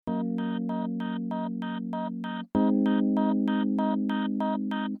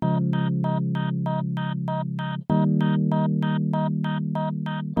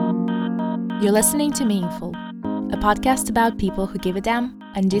You're listening to Meaningful, a podcast about people who give a damn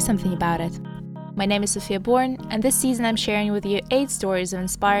and do something about it. My name is Sophia Born, and this season I'm sharing with you 8 stories of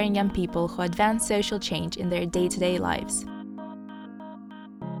inspiring young people who advance social change in their day-to-day lives.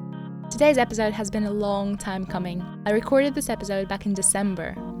 Today's episode has been a long time coming. I recorded this episode back in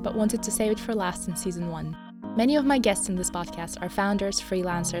December, but wanted to save it for last in season 1. Many of my guests in this podcast are founders,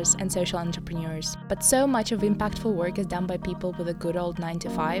 freelancers, and social entrepreneurs, but so much of impactful work is done by people with a good old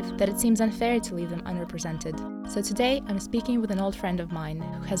 9-to-5 that it seems unfair to leave them unrepresented. So today, I'm speaking with an old friend of mine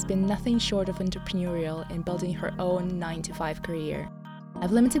who has been nothing short of entrepreneurial in building her own 9-to-5 career.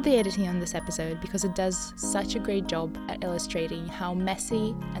 I've limited the editing on this episode because it does such a great job at illustrating how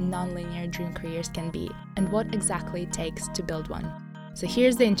messy and non-linear dream careers can be, and what exactly it takes to build one. So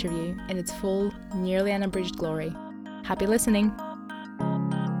here's the interview in its full, nearly unabridged glory. Happy listening!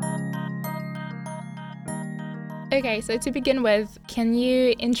 Okay, so to begin with, can you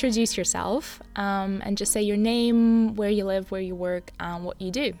introduce yourself and just say your name, where you live, where you work, and what you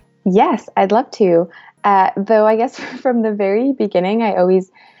do? Yes, I'd love to. Though I guess from the very beginning, I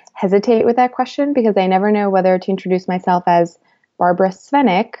always hesitate with that question because I never know whether to introduce myself as Barbara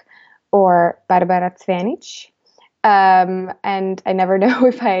Svenik or Barbara Cvanic. And I never know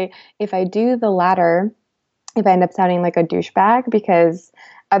if I do the latter, if I end up sounding like a douchebag, because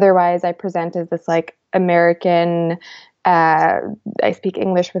otherwise I present as this like American, I speak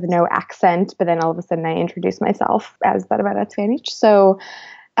English with no accent, but then all of a sudden I introduce myself as Barbara Cvanic. So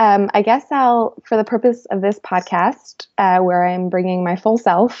I guess for the purpose of this podcast, where I'm bringing my full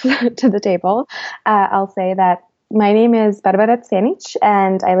self to the table, I'll say that my name is Barbara Cvanic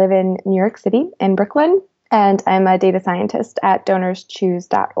and I live in New York City in Brooklyn. And I'm a data scientist at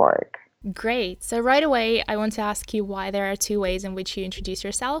donorschoose.org. Great. So right away, I want to ask you why there are 2 ways in which you introduce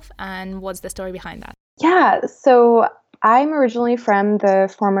yourself and what's the story behind that? Yeah, so I'm originally from the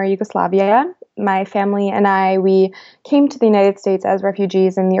former Yugoslavia. My family and we came to the United States as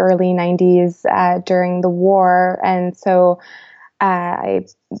refugees in the early 90s during the war. And so I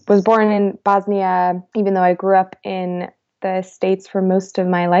was born in Bosnia, even though I grew up in the States for most of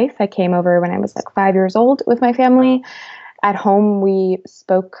my life. I came over when I was like 5 years old with my family. At home, we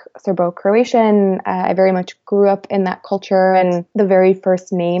spoke Serbo-Croatian. I very much grew up in that culture, and the very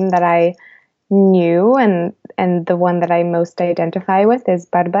first name that I knew and the one that I most identify with is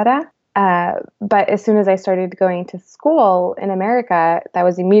Barbara. But as soon as I started going to school in America, that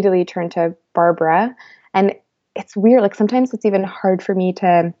was immediately turned to Barbara. And it's weird. Like sometimes it's even hard for me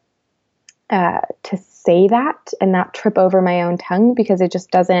to say that and not trip over my own tongue because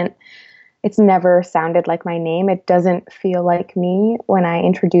it's never sounded like my name. It doesn't feel like me when I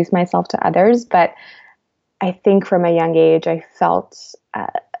introduce myself to others. But I think from a young age, I felt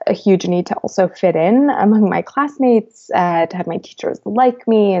a huge need to also fit in among my classmates, to have my teachers like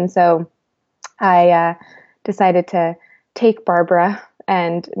me. And so I decided to take Barbara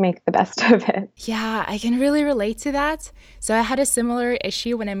and make the best of it. Yeah, I can really relate to that. So I had a similar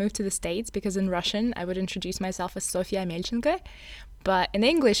issue when I moved to the States because in Russian, I would introduce myself as Sofia Melchenko. But in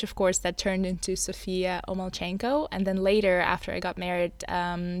English, of course, that turned into Sofia Omalchenko. And then later, after I got married,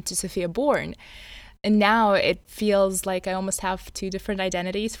 to Sophia Born. And now it feels like I almost have 2 different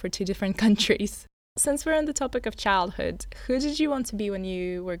identities for 2 different countries. Since we're on the topic of childhood, who did you want to be when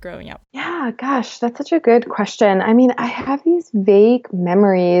you were growing up? Yeah, gosh, that's such a good question. I mean, I have these vague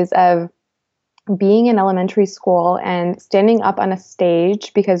memories of being in elementary school and standing up on a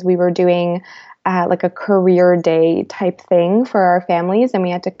stage because we were doing like a career day type thing for our families. And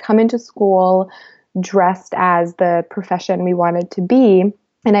we had to come into school dressed as the profession we wanted to be.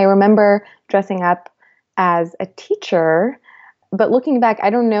 And I remember dressing up as a teacher. But looking back, I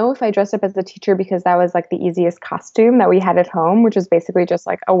don't know if I dressed up as a teacher because that was like the easiest costume that we had at home, which is basically just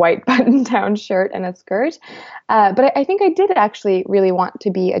like a white button-down shirt and a skirt. But I think I did actually really want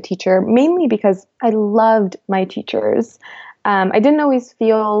to be a teacher, mainly because I loved my teachers. I didn't always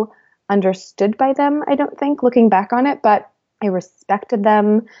feel understood by them, I don't think, looking back on it, but I respected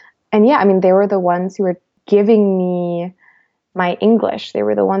them. And yeah, I mean, they were the ones who were giving me my English. They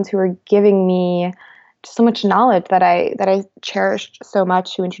were the ones who were giving me so much knowledge that I cherished so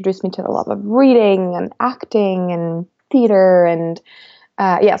much, who introduced me to the love of reading and acting and theater. And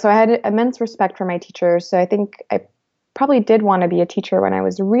so I had immense respect for my teachers. So I think I probably did want to be a teacher when I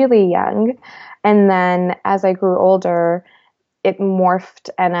was really young. And then as I grew older, it morphed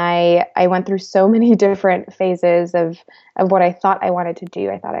and I went through so many different phases of what I thought I wanted to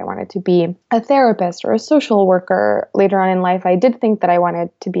do. I thought I wanted to be a therapist or a social worker. Later on in life, I did think that I wanted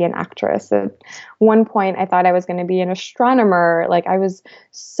to be an actress. At one point, I thought I was going to be an astronomer. Like I was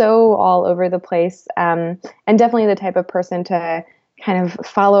so all over the place, and definitely the type of person to kind of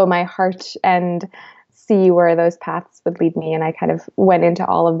follow my heart and see where those paths would lead me. And I kind of went into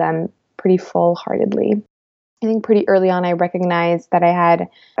all of them pretty full-heartedly. I think pretty early on, I recognized that I had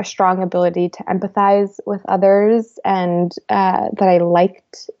a strong ability to empathize with others, and that I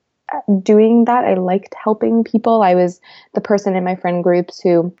liked doing that. I liked helping people. I was the person in my friend groups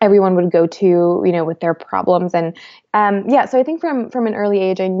who everyone would go to, you know, with their problems. And so I think from an early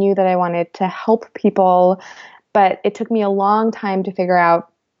age, I knew that I wanted to help people, but it took me a long time to figure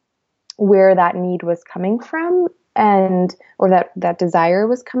out where that need was coming from, or that desire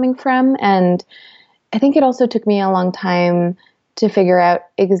was coming from. And I think it also took me a long time to figure out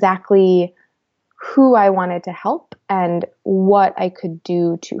exactly who I wanted to help and what I could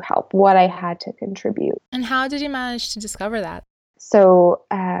do to help, what I had to contribute. And how did you manage to discover that? So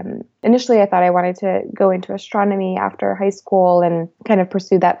initially I thought I wanted to go into astronomy after high school and kind of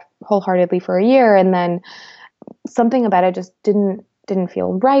pursue that wholeheartedly for a year. And then something about it just didn't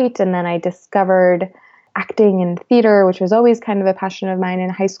feel right. And then I discovered acting and theater, which was always kind of a passion of mine in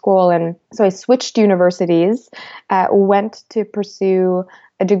high school. And so I switched universities, went to pursue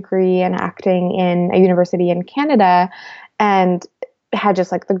a degree in acting in a university in Canada, and had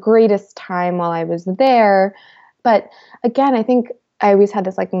just like the greatest time while I was there. But again, I think I always had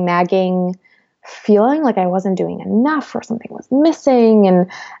this like nagging feeling like I wasn't doing enough or something was missing.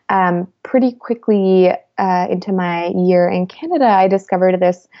 And pretty quickly into my year in Canada, I discovered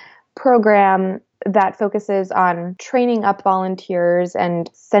this program that focuses on training up volunteers and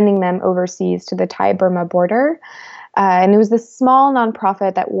sending them overseas to the Thai-Burma border. And it was this small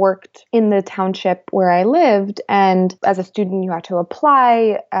nonprofit that worked in the township where I lived. And as a student, you had to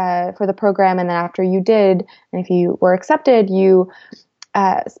apply for the program. And then after you did, and if you were accepted, you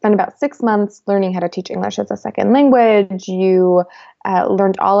spent about 6 months learning how to teach English as a second language. You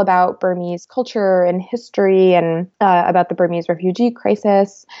learned all about Burmese culture and history and about the Burmese refugee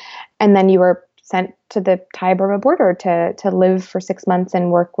crisis. And then you were sent to the Thai-Burma border to live for 6 months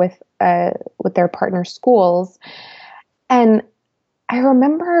and work with their partner schools. And I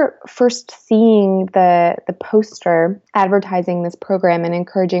remember first seeing the poster advertising this program and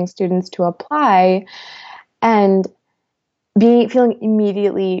encouraging students to apply, and feeling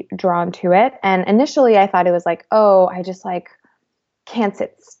immediately drawn to it. And initially I thought it was like, oh, I just like can't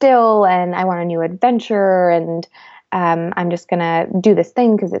sit still and I want a new adventure, and I'm just going to do this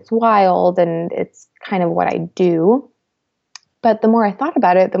thing because it's wild and it's kind of what I do. But the more I thought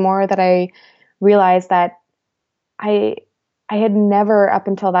about it, the more that I realized that I had never up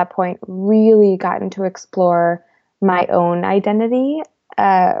until that point really gotten to explore my own identity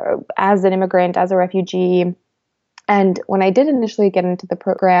as an immigrant, as a refugee. And when I did initially get into the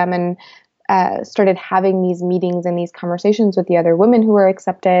program and started having these meetings and these conversations with the other women who were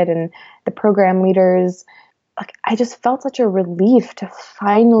accepted and the program leaders, like I just felt such a relief to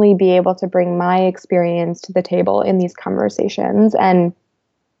finally be able to bring my experience to the table in these conversations. And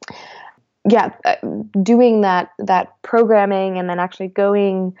doing that programming and then actually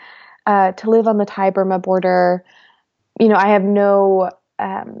going to live on the Thai-Burma border, you know, I have no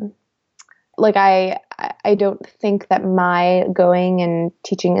I don't think that my going and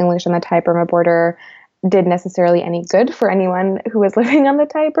teaching English on the Thai-Burma border did necessarily any good for anyone who was living on the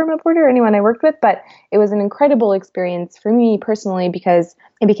Thai-Burma border, anyone I worked with, but it was an incredible experience for me personally because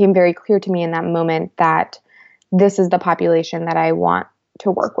it became very clear to me in that moment that this is the population that I want to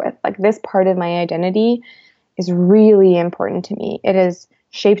work with. Like this part of my identity is really important to me. It has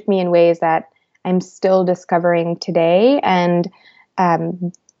shaped me in ways that I'm still discovering today, and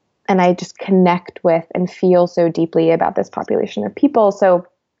I just connect with and feel so deeply about this population of people. So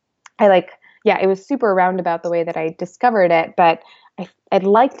it was super roundabout the way that I discovered it, but I'd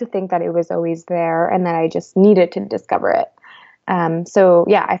like to think that it was always there and that I just needed to discover it.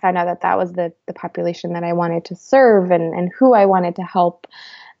 I found out that was the population that I wanted to serve and who I wanted to help.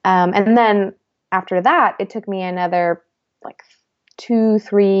 And then after that, it took me another like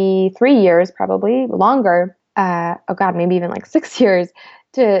 3 years, probably longer. Maybe even like 6 years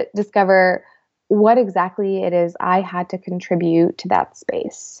to discover what exactly it is I had to contribute to that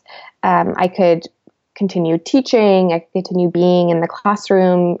space. I could continue teaching, I could continue being in the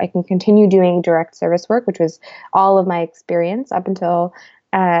classroom, I can continue doing direct service work, which was all of my experience up until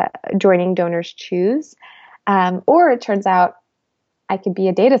joining Donors Choose. Or it turns out I could be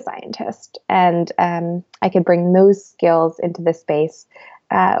a data scientist, and I could bring those skills into the space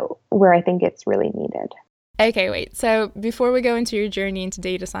where I think it's really needed. Okay, wait. So before we go into your journey into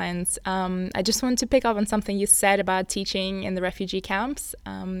data science, I just want to pick up on something you said about teaching in the refugee camps,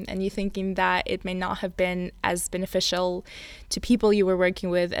 and you thinking that it may not have been as beneficial to people you were working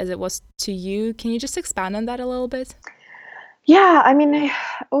with as it was to you. Can you just expand on that a little bit? Yeah, I mean,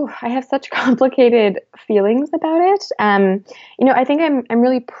 I have such complicated feelings about it. I think I'm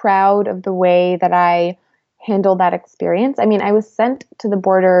really proud of the way that I handled that experience. I mean, I was sent to the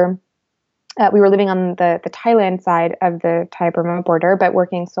border. We were living on the Thailand side of the Thai-Burma border, but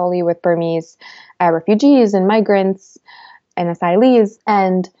working solely with Burmese refugees and migrants and asylees.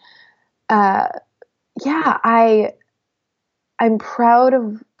 And uh, yeah, I'm proud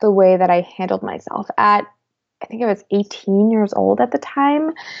of the way that I handled myself. I think I was 18 years old at the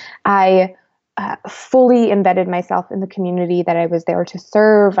time. I fully embedded myself in the community that I was there to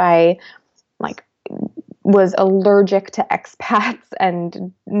serve. I like was allergic to expats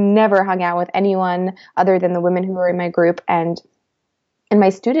and never hung out with anyone other than the women who were in my group and my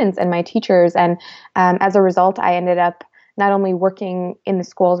students and my teachers. And as a result, I ended up not only working in the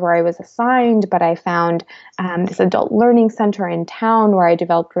schools where I was assigned, but I found this adult learning center in town where I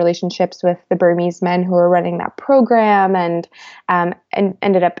developed relationships with the Burmese men who were running that program, and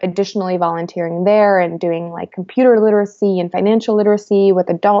ended up additionally volunteering there and doing like computer literacy and financial literacy with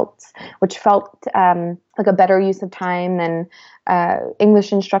adults, which felt like a better use of time than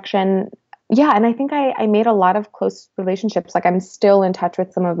English instruction. Yeah, and I think I made a lot of close relationships. Like I'm still in touch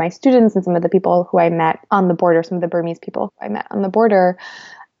with some of my students and some of the people who I met on the border, some of the Burmese people I met on the border.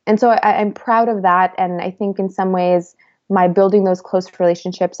 And so I'm proud of that. And I think in some ways, my building those close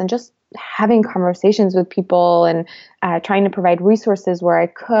relationships and just having conversations with people and trying to provide resources where I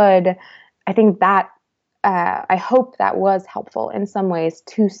could, I think that I hope that was helpful in some ways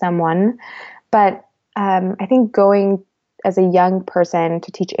to someone. But I think going as a young person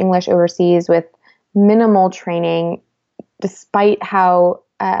to teach English overseas with minimal training, despite how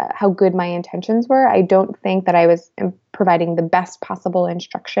good my intentions were, I don't think that I was providing the best possible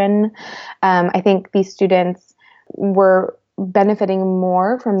instruction. I think these students were benefiting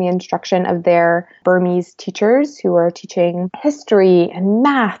more from the instruction of their Burmese teachers who were teaching history and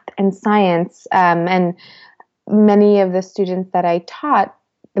math and science. And many of the students that I taught,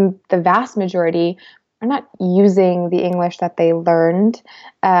 the vast majority, are not using the English that they learned.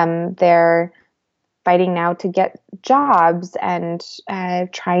 They're fighting now to get jobs and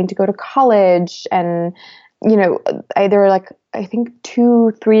trying to go to college. And, there were like, I think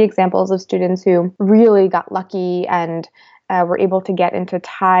 2-3 examples of students who really got lucky and were able to get into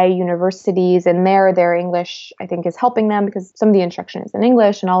Thai universities. And their English, I think, is helping them because some of the instruction is in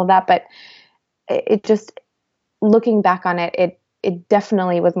English and all of that. But it just, looking back on it, it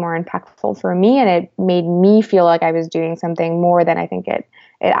definitely was more impactful for me, and it made me feel like I was doing something more than I think it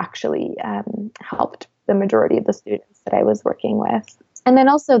actually helped the majority of the students that I was working with. And then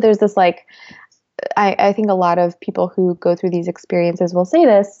also there's this like, I think a lot of people who go through these experiences will say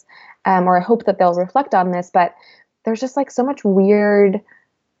this, or I hope that they'll reflect on this, but there's just like so much weird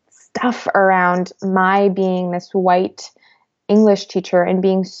stuff around my being this white English teacher and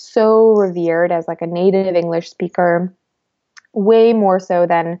being so revered as like a native English speaker, way more so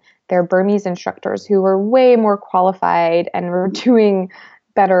than their Burmese instructors who were way more qualified and were doing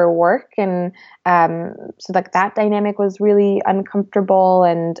better work. And so like that dynamic was really uncomfortable.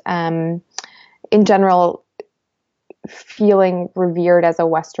 And in general, feeling revered as a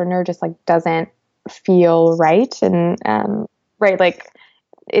Westerner just like doesn't feel right. And right, like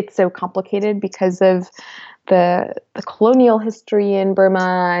it's so complicated because of the colonial history in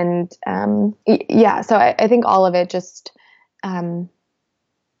Burma. And yeah, so I think all of it just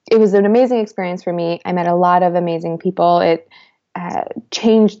it was an amazing experience for me. I met a lot of amazing people. It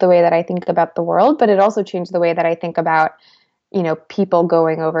changed the way that I think about the world, but it also changed the way that I think about, people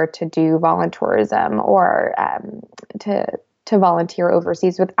going over to do volunteerism or to volunteer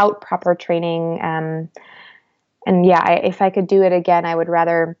overseas without proper training. And yeah, if I could do it again, I would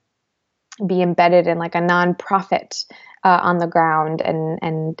rather be embedded in like a nonprofit on the ground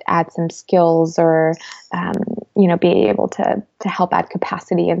and add some skills or be able to help add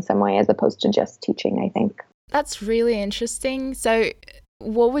capacity in some way as opposed to just teaching, I think. That's really interesting. So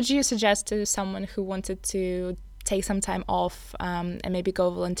what would you suggest to someone who wanted to take some time off and maybe go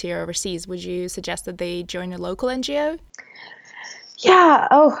volunteer overseas? Would you suggest that they join a local NGO? Yeah.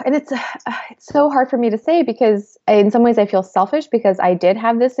 Oh, and it's so hard for me to say because in some ways I feel selfish because I did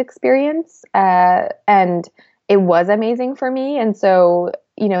have this experience and it was amazing for me. And so,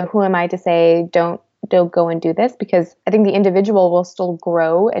 who am I to say don't go and do this? Because I think the individual will still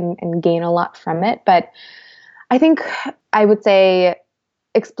grow and gain a lot from it. But I think I would say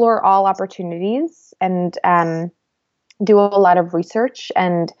explore all opportunities and do a lot of research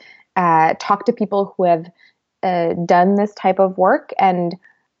and talk to people who have done this type of work and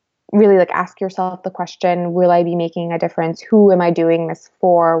really like ask yourself the question, will I be making a difference? Who am I doing this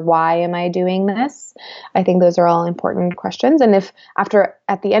for? Why am I doing this? I think those are all important questions. And if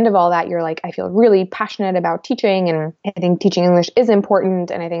at the end of all that, you're like, I feel really passionate about teaching and I think teaching English is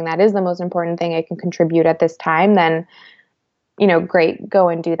important and I think that is the most important thing I can contribute at this time, then, great, go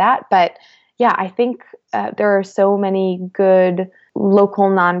and do that. But yeah, I think there are so many good local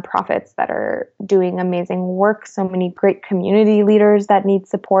nonprofits that are doing amazing work, so many great community leaders that need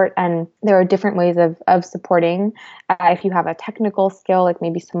support. And there are different ways of supporting. If you have a technical skill, like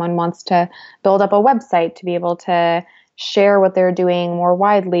maybe someone wants to build up a website to be able to share what they're doing more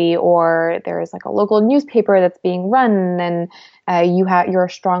widely, or there's like a local newspaper that's being run and you're a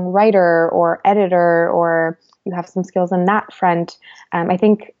strong writer or editor, or you have some skills on that front. I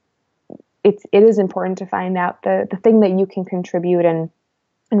think it is important to find out the thing that you can contribute and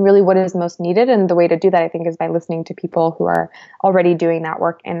really what is most needed. And the way to do that, I think, is by listening to people who are already doing that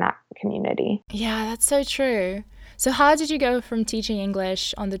work in that community. Yeah, that's so true. So how did you go from teaching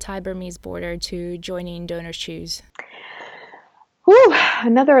English on the Thai-Burmese border to joining Donors Choose? Whew,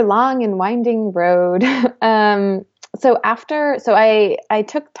 another long and winding road. So I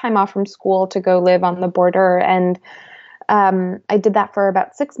took time off from school to go live on the border, and I did that for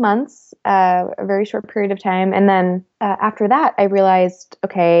about 6 months, a very short period of time. And then after that, I realized,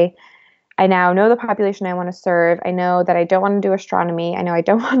 okay, I now know the population I want to serve. I know that I don't want to do astronomy. I know I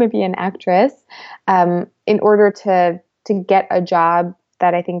don't want to be an actress. In order to get a job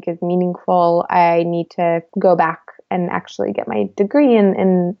that I think is meaningful, I need to go back and actually get my degree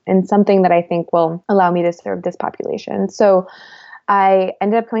in something that I think will allow me to serve this population. So I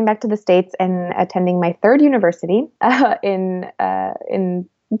ended up coming back to the States and attending my third university in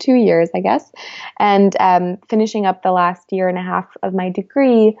 2 years, I guess, and finishing up the last year and a half of my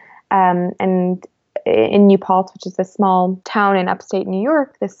degree and in New Paltz, which is a small town in upstate New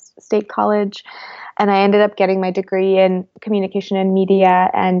York, this state college. And I ended up getting my degree in communication and media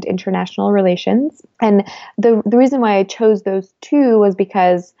and international relations. And the reason why I chose those two was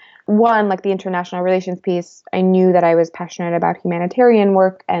because, one, like the international relations piece, I knew that I was passionate about humanitarian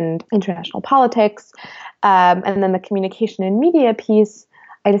work and international politics. And then the communication and media piece,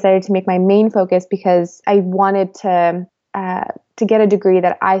 I decided to make my main focus because I wanted to get a degree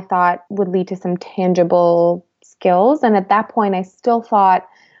that I thought would lead to some tangible skills. And at that point, I still thought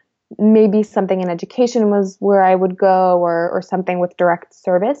maybe something in education was where I would go, or something with direct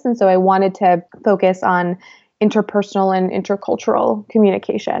service. And so I wanted to focus on interpersonal and intercultural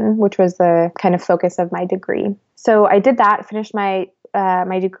communication, which was the kind of focus of my degree. So I did that, finished my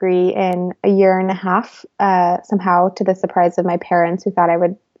degree in a year and a half, somehow to the surprise of my parents, who thought I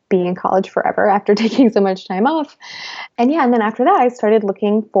would be in college forever after taking so much time off. And then after that, I started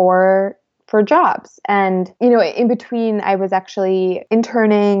looking for jobs. And, in between, I was actually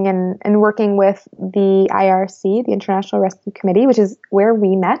interning and working with the IRC, the International Rescue Committee, which is where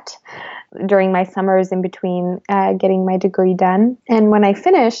we met during my summers in between getting my degree done. And when I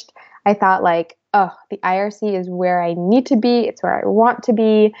finished, I thought like, oh, the IRC is where I need to be. It's where I want to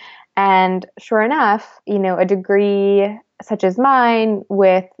be. And sure enough, a degree such as mine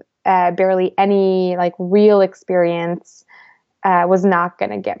with barely any like real experience was not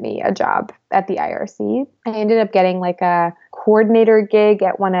going to get me a job at the IRC. I ended up getting like a coordinator gig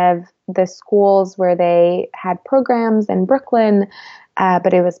at one of the schools where they had programs in Brooklyn,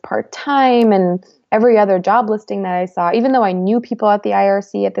 but it was part-time. And every other job listing that I saw, even though I knew people at the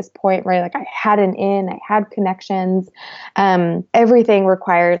IRC at this point, right, like I had an in, I had connections, everything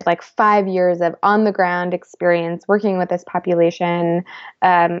required like 5 years of on-the-ground experience working with this population.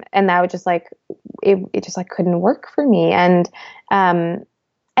 And that would just like, it just like couldn't work for me. And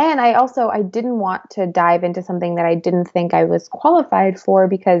I didn't want to dive into something that I didn't think I was qualified for,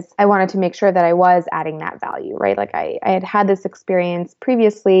 because I wanted to make sure that I was adding that value, right? Like I had this experience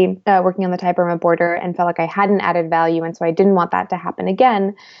previously working on the Thai-Burma border and felt like I hadn't added value. And so I didn't want that to happen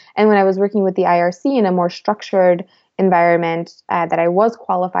again. And when I was working with the IRC in a more structured environment that I was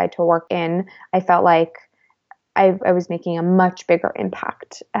qualified to work in, I felt like I was making a much bigger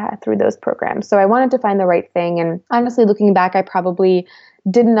impact through those programs. So I wanted to find the right thing. And honestly, looking back, I probably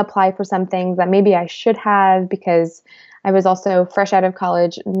didn't apply for some things that maybe I should have, because I was also fresh out of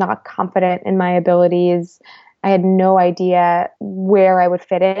college, not confident in my abilities. I had no idea where I would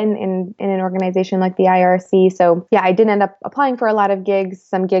fit in an organization like the IRC. So yeah, I didn't end up applying for a lot of gigs.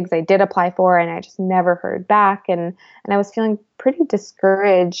 Some gigs I did apply for and I just never heard back. And I was feeling pretty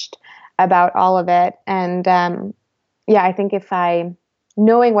discouraged about all of it. And I think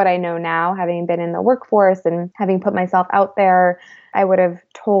knowing what I know now, having been in the workforce and having put myself out there, I would have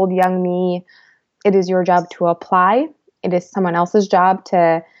told young me, it is your job to apply. It is someone else's job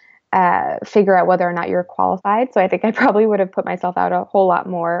to figure out whether or not you're qualified. So I think I probably would have put myself out a whole lot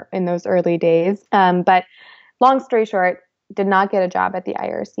more in those early days. But long story short, did not get a job at the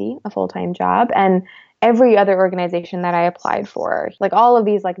IRC, a full-time job. And every other organization that I applied for, like all of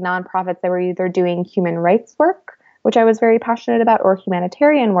these like nonprofits that were either doing human rights work, which I was very passionate about, or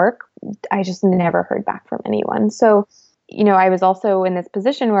humanitarian work, I just never heard back from anyone. So, I was also in this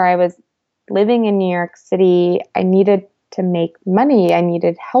position where I was living in New York City. I needed to make money. I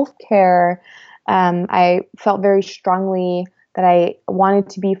needed healthcare. I felt very strongly that I wanted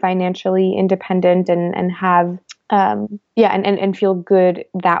to be financially independent and have and feel good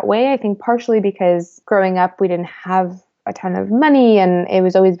that way. I think partially because growing up, we didn't have a ton of money, and it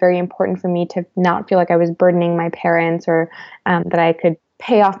was always very important for me to not feel like I was burdening my parents, or that I could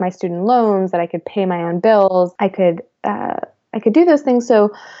pay off my student loans, that I could pay my own bills. I could do those things.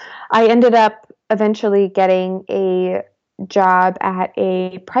 So I ended up eventually getting a job at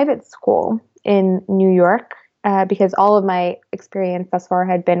a private school in New York. Because all of my experience thus far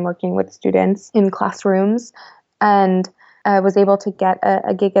had been working with students in classrooms, and was able to get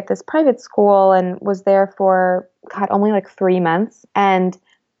a gig at this private school and was there for, only like 3 months. And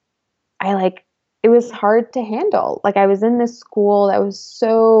it was hard to handle. Like, I was in this school that was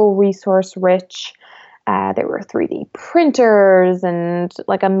so resource rich. There were 3D printers and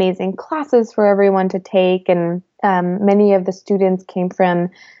like amazing classes for everyone to take. And many of the students came from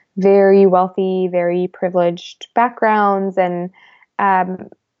very wealthy, very privileged backgrounds. And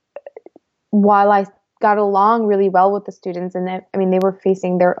while I got along really well with the students, and they were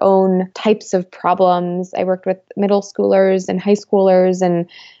facing their own types of problems. I worked with middle schoolers and high schoolers, and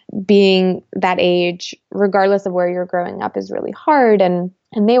being that age, regardless of where you're growing up, is really hard. And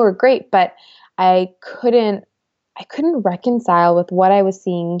they were great, but I couldn't reconcile with what I was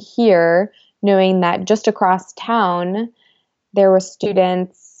seeing here, knowing that just across town, there were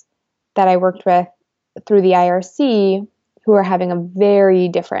students that I worked with through the IRC who were having a very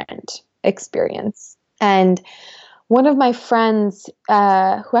different experience. And one of my friends, who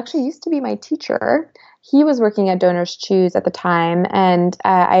actually used to be my teacher, he was working at Donors Choose at the time, and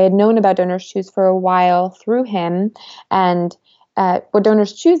I had known about Donors Choose for a while through him. And what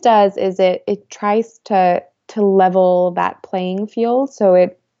Donors Choose does is it tries to level that playing field. So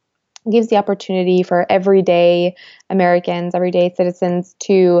it gives the opportunity for everyday Americans, everyday citizens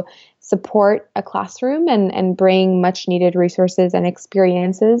to support a classroom and bring much needed resources and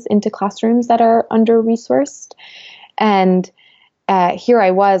experiences into classrooms that are under-resourced. And here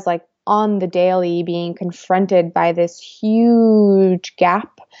I was, like, on the daily being confronted by this huge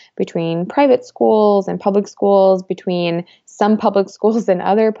gap between private schools and public schools, between some public schools and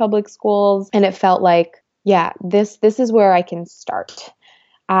other public schools. And it felt like, yeah, this is where I can start.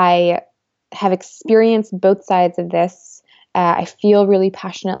 I have experienced both sides of this. I feel really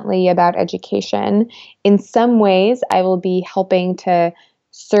passionately about education. In some ways, I will be helping to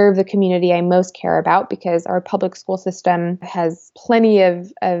serve the community I most care about, because our public school system has plenty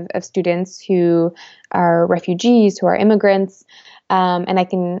of students who are refugees, who are immigrants, and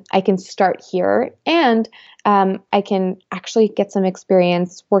I can start here, and I can actually get some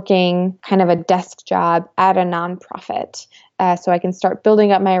experience working kind of a desk job at a nonprofit, so I can start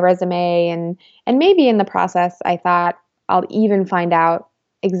building up my resume, and maybe in the process, I thought I'll even find out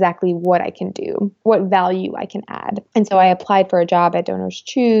exactly what I can do, what value I can add. And so I applied for a job at Donors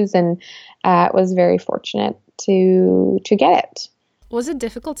Choose, and was very fortunate to get it. Was it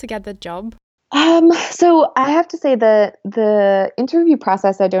difficult to get the job? So I have to say the interview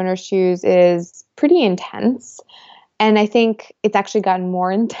process at Donors Choose is pretty intense. And I think it's actually gotten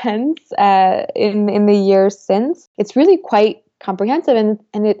more intense in the years since. It's really quite comprehensive,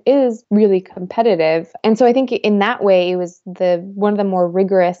 and it is really competitive. And so I think in that way, it was one of the more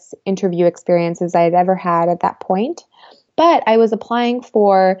rigorous interview experiences I had ever had at that point. But I was applying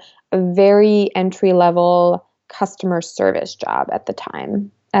for a very entry-level customer service job at the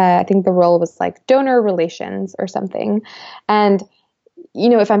time. I think the role was like donor relations or something. And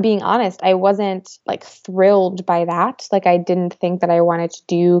if I'm being honest, I wasn't like thrilled by that. Like, I didn't think that I wanted to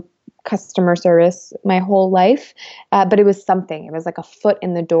do customer service my whole life, but it was something. It was like a foot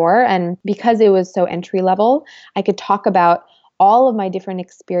in the door. And because it was so entry level, I could talk about all of my different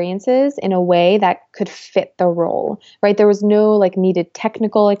experiences in a way that could fit the role, right? There was no like needed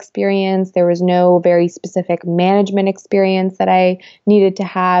technical experience. There was no very specific management experience that I needed to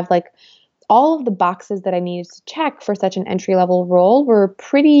have. Like, all of the boxes that I needed to check for such an entry-level role were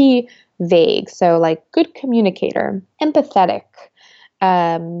pretty vague. So like good communicator, empathetic,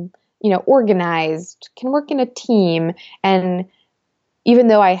 organized, can work in a team. And even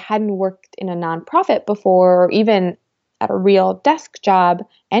though I hadn't worked in a nonprofit before, or even at a real desk job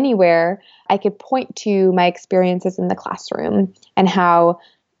anywhere, I could point to my experiences in the classroom and how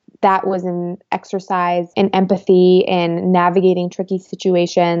that was an exercise in empathy and navigating tricky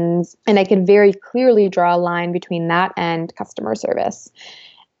situations. And I could very clearly draw a line between that and customer service.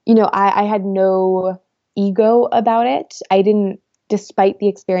 I had no ego about it. I didn't, despite the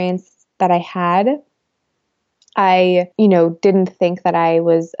experience that I had, I, didn't think that I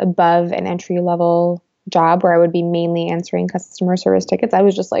was above an entry level job where I would be mainly answering customer service tickets. I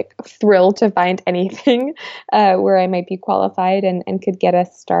was just like thrilled to find anything where I might be qualified and could get a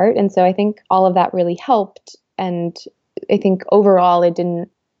start. And so I think all of that really helped. And I think overall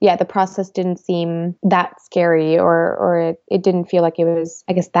the process didn't seem that scary or it didn't feel like it was,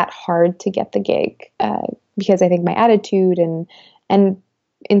 I guess, that hard to get the gig because I think my attitude and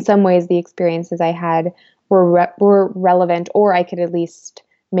in some ways the experiences I had were relevant, or I could at least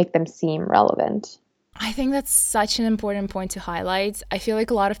make them seem relevant. I think that's such an important point to highlight. I feel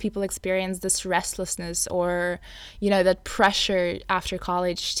like a lot of people experience this restlessness or, that pressure after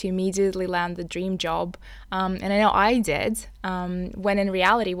college to immediately land the dream job. And I know I did, when in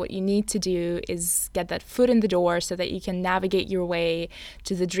reality, what you need to do is get that foot in the door so that you can navigate your way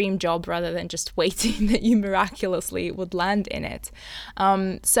to the dream job rather than just waiting that you miraculously would land in it.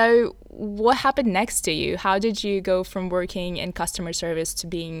 So what happened next to you? How did you go from working in customer service to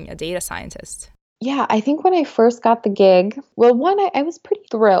being a data scientist? Yeah, I think when I first got the gig, well, one, I was pretty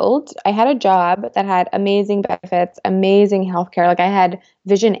thrilled. I had a job that had amazing benefits, amazing healthcare. Like I had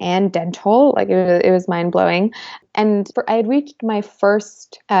vision and dental. Like it was mind blowing. And I had reached my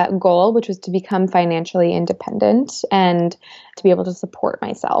first goal, which was to become financially independent and to be able to support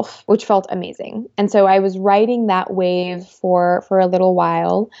myself, which felt amazing. And so I was riding that wave for a little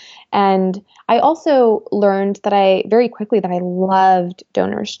while. And I also learned very quickly that I loved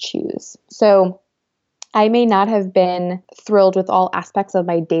DonorsChoose. So I may not have been thrilled with all aspects of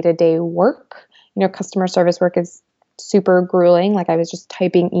my day-to-day work. Customer service work is super grueling. Like I was just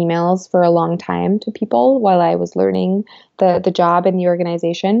typing emails for a long time to people while I was learning the job and the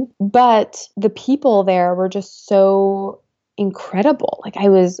organization. But the people there were just so incredible. Like I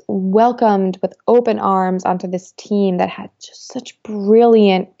was welcomed with open arms onto this team that had just such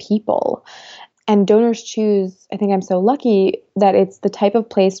brilliant people. And DonorsChoose, I think I'm so lucky that it's the type of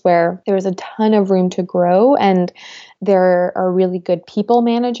place where there is a ton of room to grow and there are really good people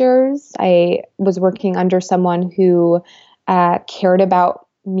managers. I was working under someone who cared about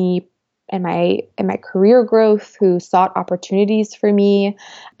me and my career growth, who sought opportunities for me.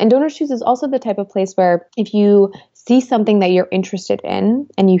 And DonorsChoose is also the type of place where if you see something that you're interested in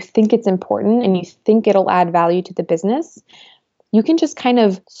and you think it's important and you think it'll add value to the business, you can just kind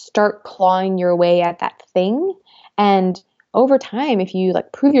of start clawing your way at that thing. And over time, if you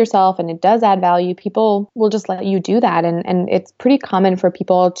prove yourself and it does add value, people will just let you do that. And it's pretty common for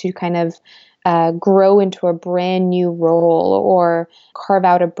people to kind of grow into a brand new role or carve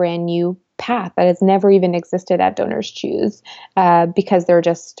out a brand new path that has never even existed at DonorsChoose because they're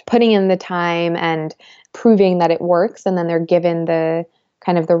just putting in the time and proving that it works. And then they're given the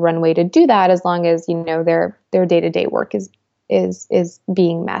kind of the runway to do that as long as, their day-to-day work is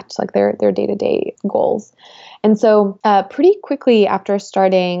being met, like their day-to-day goals. And so pretty quickly after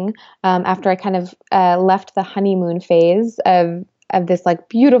starting, after I kind of left the honeymoon phase of this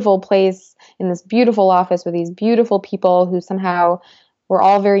beautiful place in this beautiful office with these beautiful people who somehow were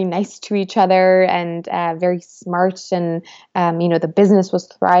all very nice to each other and very smart and, the business was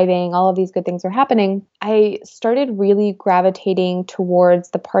thriving, all of these good things were happening, I started really gravitating towards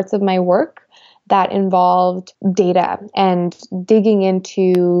the parts of my work that involved data and digging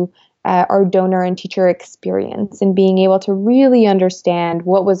into our donor and teacher experience and being able to really understand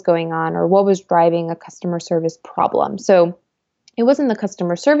what was going on or what was driving a customer service problem. So it wasn't the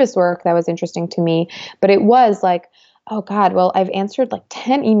customer service work that was interesting to me, but it was oh God, well, I've answered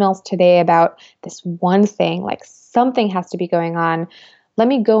 10 emails today about this one thing, something has to be going on. Let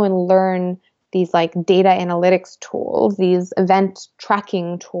me go and learn these data analytics tools, these event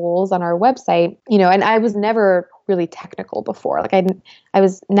tracking tools on our website, and I was never really technical before. I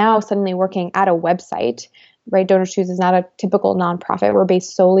was now suddenly working at a website, right? DonorsChoose is not a typical nonprofit. We're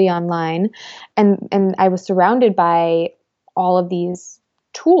based solely online. And I was surrounded by all of these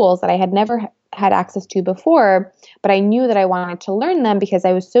tools that I had never had access to before, but I knew that I wanted to learn them because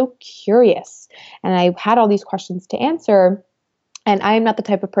I was so curious and I had all these questions to answer. And I am not the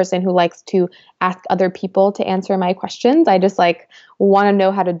type of person who likes to ask other people to answer my questions. I just want to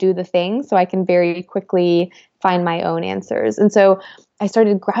know how to do the thing so I can very quickly find my own answers. And so I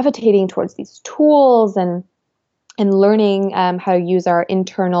started gravitating towards these tools and and learning how to use our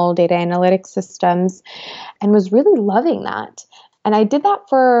internal data analytics systems, and was really loving that. And I did that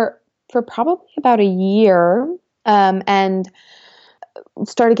for probably about a year, and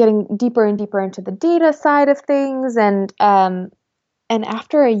started getting deeper and deeper into the data side of things. And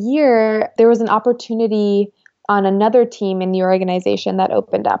after a year, there was an opportunity on another team in the organization that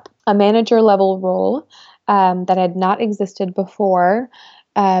opened up a manager level role that had not existed before,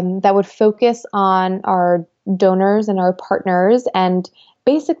 that would focus on our donors and our partners. And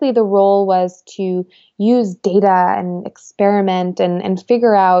basically, the role was to use data and experiment and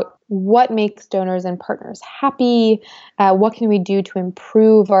figure out what makes donors and partners happy, what can we do to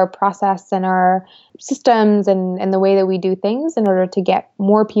improve our process and our systems and the way that we do things in order to get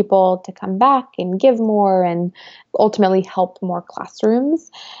more people to come back and give more and ultimately help more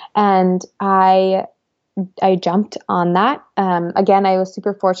classrooms. And I jumped on that. Again, I was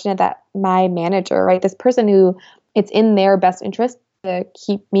super fortunate that my manager, right, this person who it's in their best interest to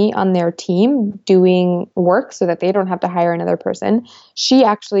keep me on their team doing work so that they don't have to hire another person. She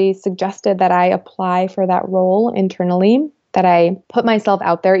actually suggested that I apply for that role internally, that I put myself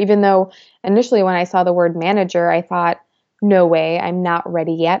out there, even though initially when I saw the word manager, I thought, no way, I'm not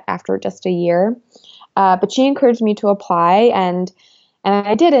ready yet after just a year. But she encouraged me to apply, and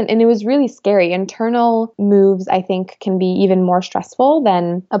I did, and it was really scary. Internal moves, I think, can be even more stressful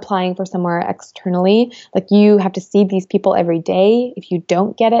than applying for somewhere externally. Like, you have to see these people every day. If you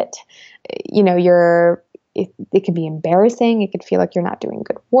don't get it, it could be embarrassing. It could feel like you're not doing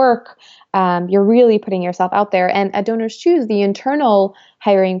good work. You're really putting yourself out there. And at DonorsChoose, the internal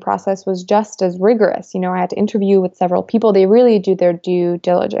hiring process was just as rigorous. I had to interview with several people. They really do their due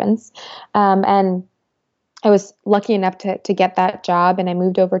diligence. And I was lucky enough to get that job, and I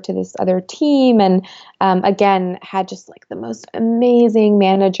moved over to this other team, and again had just like the most amazing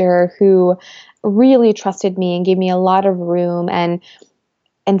manager who really trusted me and gave me a lot of room. And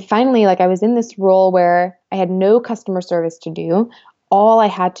finally, like, I was in this role where I had no customer service to do. All I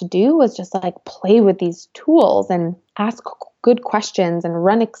had to do was just like play with these tools and ask good questions and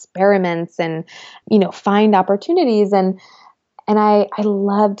run experiments and find opportunities. And I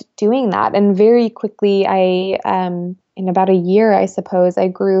loved doing that. And very quickly, in about a year, I suppose, I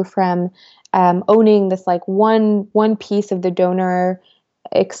grew from owning this like one piece of the donor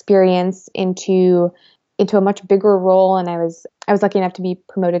experience into a much bigger role. And I was lucky enough to be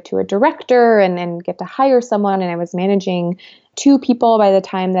promoted to a director and get to hire someone. And I was managing 2 people by the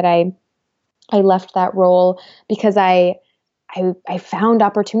time that I left that role, because I found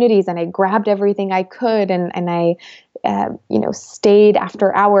opportunities and I grabbed everything I could, and I stayed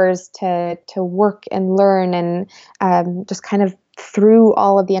after hours to work and learn, and just kind of threw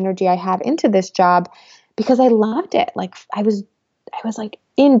all of the energy I had into this job because I loved it. Like, I was like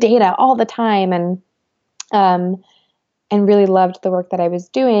in data all the time, and really loved the work that I was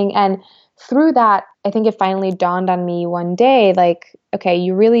doing. And through that, I think it finally dawned on me one day, like, okay,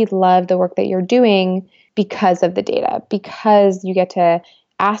 you really love the work that you're doing because of the data, because you get to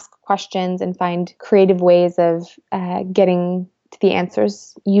ask questions and find creative ways of getting to the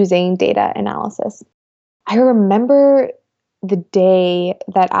answers using data analysis. I remember the day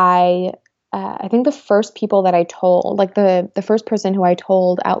that I think the first people that I told, like the first person who I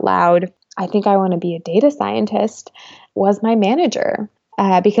told out loud, I think I want to be a data scientist, was my manager.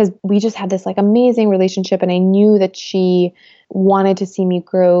 Because we just had this like amazing relationship, and I knew that she wanted to see me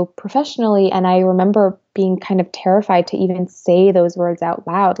grow professionally. And I remember being kind of terrified to even say those words out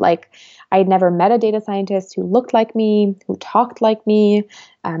loud. Like, I had never met a data scientist who looked like me, who talked like me.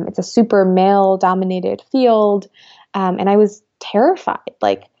 It's a super male-dominated field. And I was terrified.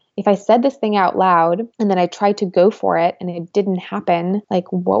 Like, if I said this thing out loud and then I tried to go for it and it didn't happen, like,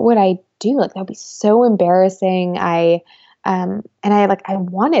 what would I do? Like, that would be so embarrassing. I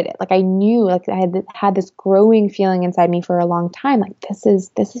wanted it. Like, I knew, like, I had this growing feeling inside me for a long time. Like, this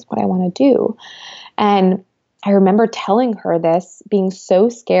is what I want to do. And I remember telling her this, being so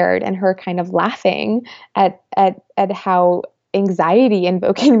scared, and her kind of laughing at how anxiety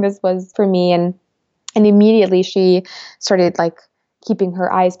invoking this was for me. And immediately she started like keeping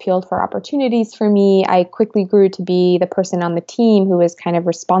her eyes peeled for opportunities for me. I quickly grew to be the person on the team who was kind of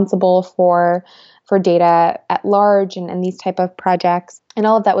responsible for data at large and these type of projects. And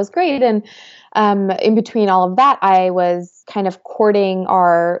all of that was great. And in between all of that, I was kind of courting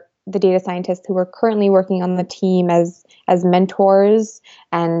the data scientists who were currently working on the team as mentors,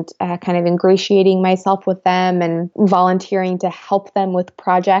 and kind of ingratiating myself with them and volunteering to help them with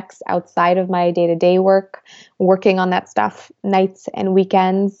projects outside of my day-to-day work, working on that stuff nights and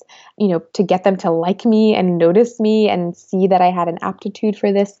weekends, to get them to like me and notice me and see that I had an aptitude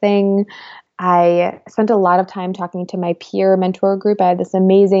for this thing. I spent a lot of time talking to my peer mentor group. I had this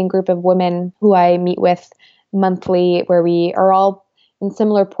amazing group of women who I meet with monthly, where we are all in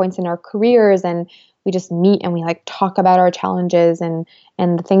similar points in our careers, and we just meet and we like talk about our challenges and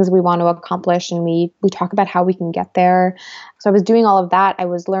the things we want to accomplish, and we talk about how we can get there. So I was doing all of that. I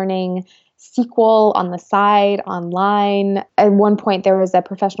was learning SQL on the side, online. At one point, there was a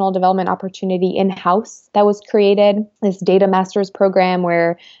professional development opportunity in-house that was created, this data master's program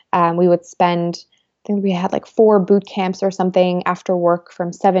where we would spend, I think we had like 4 boot camps or something after work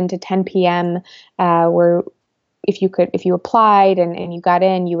from 7 to 10 p.m. Where if you applied and you got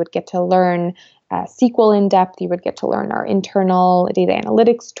in, you would get to learn SQL in depth. You would get to learn our internal data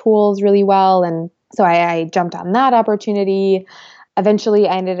analytics tools really well. And so I jumped on that opportunity. Eventually,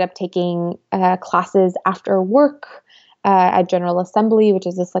 I ended up taking classes after work at General Assembly, which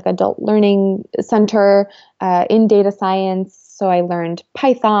is this like adult learning center in data science. So I learned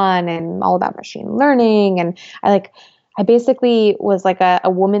Python and all about machine learning, and I basically was like a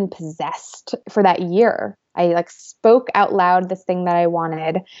woman possessed for that year. I like spoke out loud this thing that I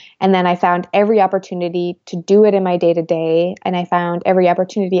wanted, and then I found every opportunity to do it in my day to day, and I found every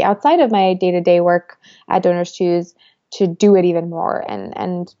opportunity outside of my day to day work at DonorsChoose to do it even more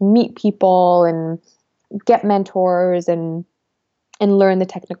and meet people and get mentors and learn the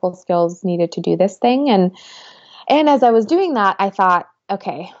technical skills needed to do this thing. And as I was doing that, I thought,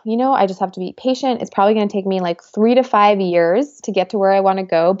 okay, I just have to be patient. It's probably going to take me like 3 to 5 years to get to where I want to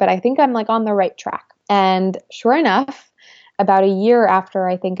go, but I think I'm like on the right track. And sure enough, about a year after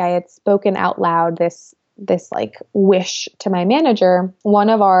I think I had spoken out loud this like wish to my manager, one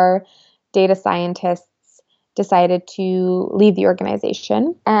of our data scientists decided to leave the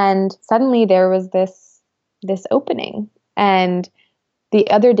organization, and suddenly there was this opening. And the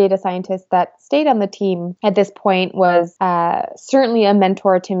other data scientist that stayed on the team at this point was certainly a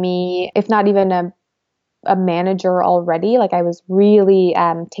mentor to me, if not even a manager already. Like I was really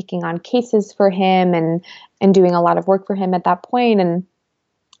taking on cases for him and doing a lot of work for him at that point. And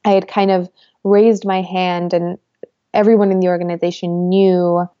I had kind of raised my hand, and everyone in the organization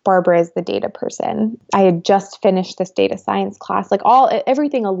knew Barbara is the data person. I had just finished this data science class, like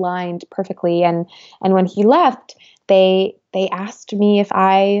everything aligned perfectly. And when he left, they asked me if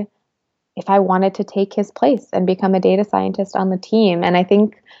I wanted to take his place and become a data scientist on the team. And I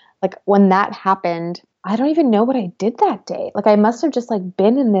think like when that happened, I don't even know what I did that day. Like I must have just like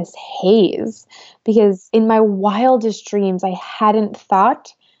been in this haze, because in my wildest dreams, I hadn't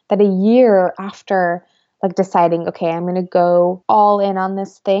thought that a year after like deciding, okay, I'm going to go all in on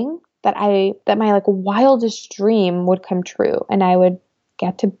this thing, that my like wildest dream would come true and I would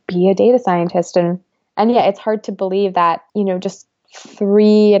get to be a data scientist. And yeah, it's hard to believe that, just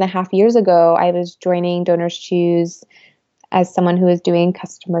 3.5 years ago, I was joining DonorsChoose as someone who is doing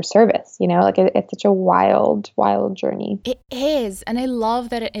customer service. Like it's such a wild journey. It is. And I love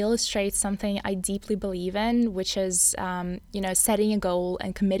that it illustrates something I deeply believe in, which is, setting a goal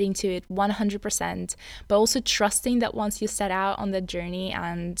and committing to it 100%, but also trusting that once you set out on the journey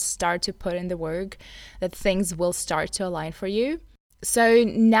and start to put in the work, that things will start to align for you. So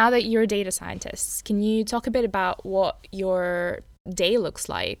now that you're a data scientist, can you talk a bit about what your day looks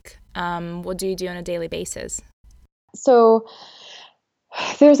like? What do you do on a daily basis? So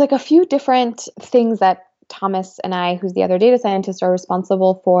there's like a few different things that Thomas and I, who's the other data scientist, are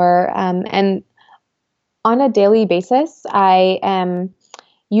responsible for. And on a daily basis, I am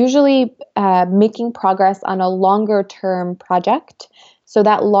usually making progress on a longer term project. So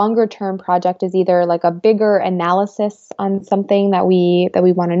that longer term project is either like a bigger analysis on something that we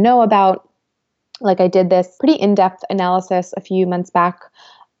want to know about. Like I did this pretty in-depth analysis a few months back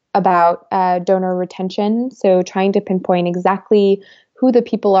about donor retention. So trying to pinpoint exactly who the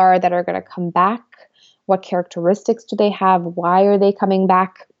people are that are going to come back, what characteristics do they have, why are they coming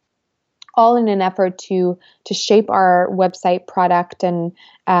back, all in an effort to shape our website product and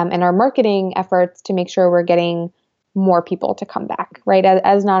our marketing efforts to make sure we're getting more people to come back, right?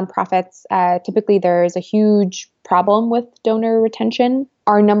 As nonprofits, typically there's a huge problem with donor retention.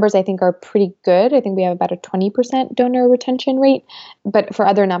 Our numbers, I think, are pretty good. I think we have about a 20% donor retention rate, but for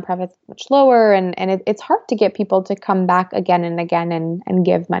other nonprofits, much lower. And it's hard to get people to come back again and again and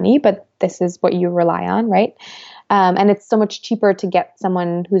give money, but this is what you rely on, right? And it's so much cheaper to get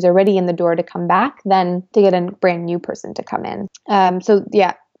someone who's already in the door to come back than to get a brand new person to come in. So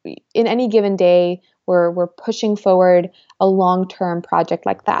yeah, in any given day, we're pushing forward a long-term project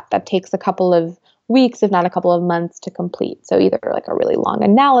like that takes a couple of weeks, if not a couple of months, to complete. So either like a really long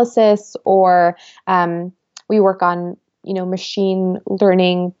analysis, or we work on machine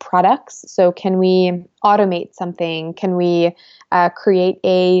learning products. So can we automate something? Can we create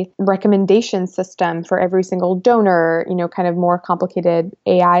a recommendation system for every single donor, kind of more complicated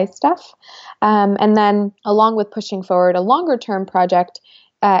AI stuff. And then along with pushing forward a longer term project,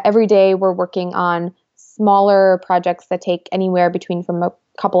 every day we're working on smaller projects that take anywhere between from a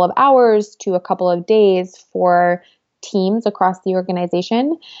couple of hours to a couple of days for teams across the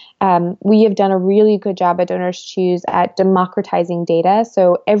organization. We have done a really good job at DonorsChoose at democratizing data.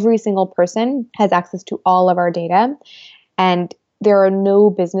 So every single person has access to all of our data, and there are no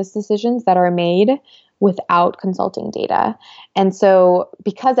business decisions that are made without consulting data. And so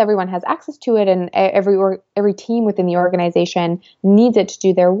because everyone has access to it and every team within the organization needs it to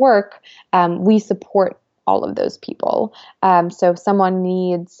do their work, we support all of those people. So if someone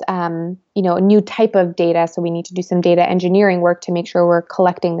needs, a new type of data, so we need to do some data engineering work to make sure we're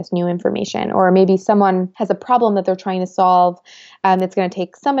collecting this new information, or maybe someone has a problem that they're trying to solve, that's going to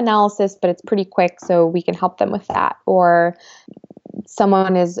take some analysis, but it's pretty quick, so we can help them with that. Or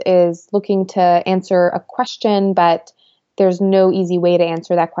someone is looking to answer a question, but there's no easy way to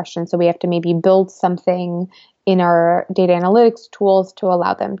answer that question, so we have to maybe build something in our data analytics tools to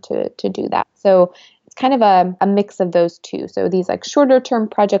allow them to do that. So it's kind of a mix of those two. So these like shorter term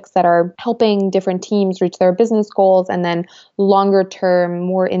projects that are helping different teams reach their business goals, and then longer term,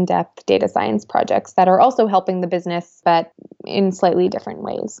 more in-depth data science projects that are also helping the business, but in slightly different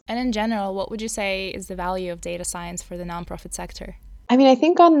ways. And in general, what would you say is the value of data science for the nonprofit sector? I mean, I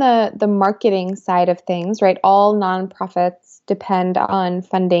think on the marketing side of things, right, all nonprofits depend on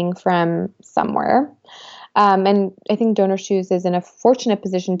funding from somewhere. And I think DonorsChoose is in a fortunate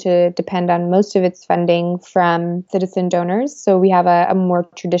position to depend on most of its funding from citizen donors. So we have a more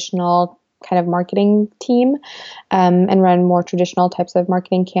traditional kind of marketing team, and run more traditional types of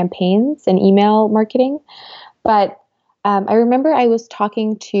marketing campaigns and email marketing. But I remember I was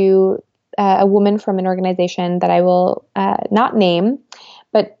talking to a woman from an organization that I will not name,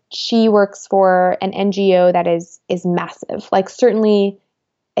 but she works for an NGO that is massive. Like, certainly,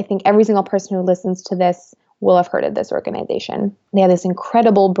 I think every single person who listens to this will have heard of this organization. They have this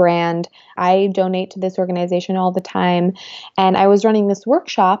incredible brand. I donate to this organization all the time. And I was running this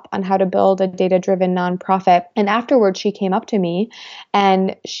workshop on how to build a data-driven nonprofit. And afterwards, she came up to me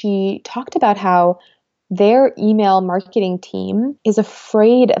and she talked about how their email marketing team is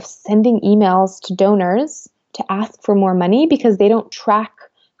afraid of sending emails to donors to ask for more money because they don't track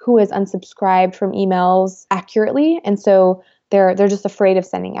who is unsubscribed from emails accurately. And so they're just afraid of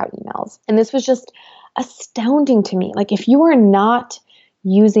sending out emails. And this was just astounding to me. Like, if you are not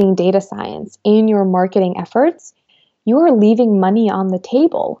using data science in your marketing efforts, you are leaving money on the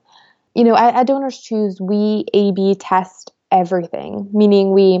table. At DonorsChoose, we A/B test everything,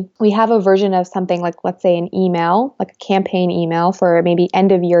 meaning we have a version of something like, let's say, an email, like a campaign email for maybe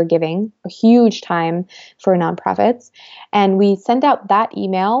end of year giving, a huge time for nonprofits. And we send out that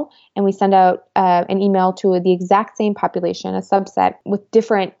email, and we send out an email to the exact same population, a subset, with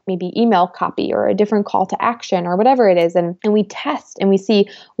different maybe email copy or a different call to action or whatever it is. And we test and we see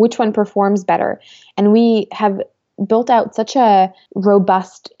which one performs better. And we have built out such a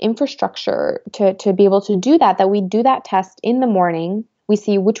robust infrastructure to be able to do that we do that test in the morning. We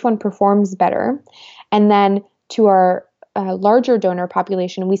see which one performs better. And then to our larger donor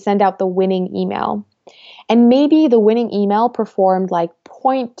population, we send out the winning email. And maybe the winning email performed like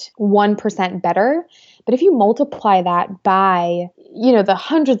 0.1% better. But if you multiply that by, the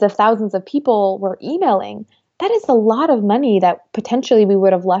hundreds of thousands of people we're emailing, that is a lot of money that potentially we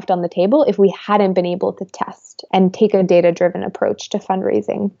would have left on the table if we hadn't been able to test and take a data-driven approach to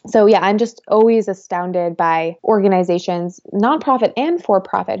fundraising. So yeah, I'm just always astounded by organizations, nonprofit and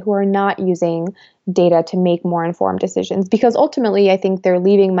for-profit, who are not using data to make more informed decisions, because ultimately I think they're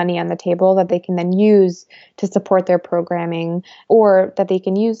leaving money on the table that they can then use to support their programming, or that they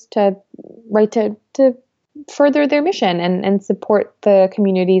can use to further their mission and support the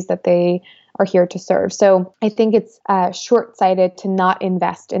communities that they are here to serve. So I think it's short-sighted to not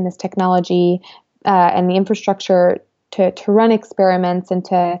invest in this technology and the infrastructure to run experiments and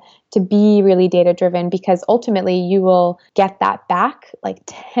to be really data-driven, because ultimately you will get that back like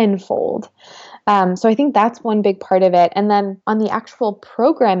tenfold. So I think that's one big part of it. And then on the actual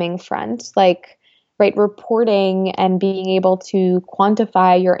programming front, reporting and being able to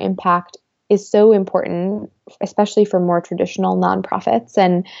quantify your impact is so important, especially for more traditional nonprofits.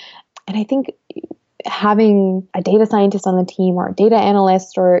 And I think having a data scientist on the team, or a data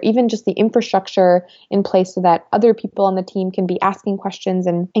analyst, or even just the infrastructure in place so that other people on the team can be asking questions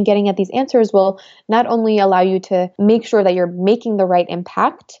and getting at these answers, will not only allow you to make sure that you're making the right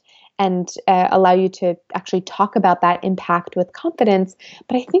impact and allow you to actually talk about that impact with confidence.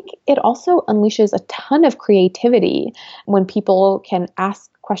 But I think it also unleashes a ton of creativity when people can ask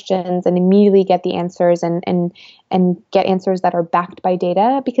questions and immediately get the answers and get answers that are backed by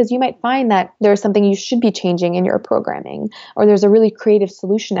data, because you might find that there's something you should be changing in your programming, or there's a really creative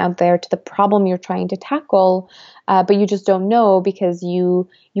solution out there to the problem you're trying to tackle, but you just don't know because you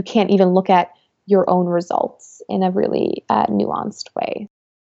can't even look at your own results in a really nuanced way.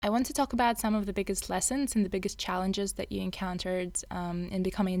 I want to talk about some of the biggest lessons and the biggest challenges that you encountered in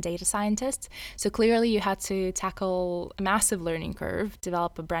becoming a data scientist. So clearly you had to tackle a massive learning curve,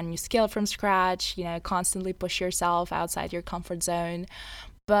 develop a brand new skill from scratch, constantly push yourself outside your comfort zone.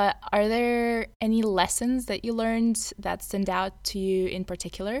 But are there any lessons that you learned that stand out to you in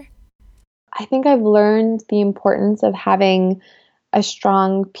particular? I think I've learned the importance of having a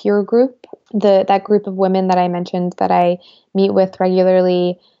strong peer group. That group of women that I mentioned that I meet with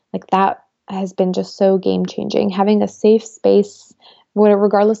regularly, like that has been just so game changing. Having a safe space,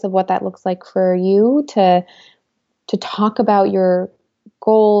 regardless of what that looks like for you, to talk about your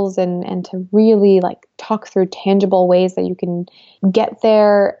goals and to really like talk through tangible ways that you can get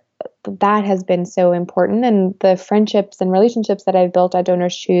there. That has been so important. And the friendships and relationships that I've built at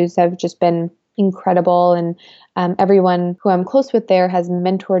Donors Choose have just been incredible. And everyone who I'm close with there has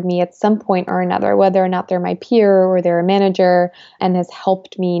mentored me at some point or another, whether or not they're my peer or they're a manager, and has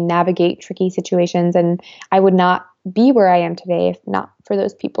helped me navigate tricky situations. And I would not be where I am today if not for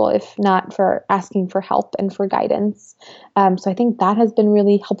those people, if not for asking for help and for guidance. So I think that has been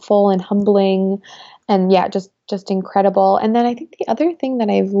really helpful and humbling, and yeah, just incredible. And then I think the other thing that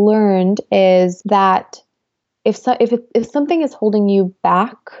I've learned is that if something is holding you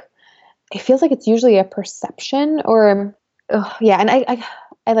back, it feels like it's usually a perception or and I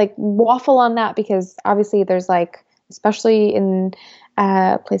like waffle on that because obviously there's like, especially in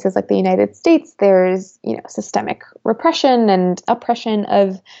places like the United States, there's systemic repression and oppression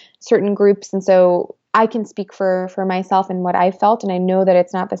of certain groups, and so I can speak for myself and what I felt, and I know that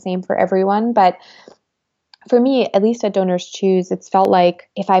it's not the same for everyone, but for me, at least at Donors Choose, it's felt like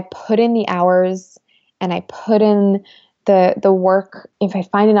if I put in the hours and I put in the work, if I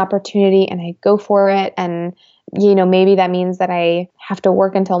find an opportunity and I go for it, and maybe that means that I have to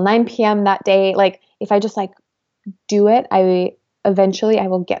work until 9 p.m. that day, like if I just like do it, I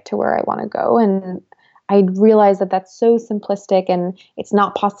will get to where I want to go. And I realize that that's so simplistic and it's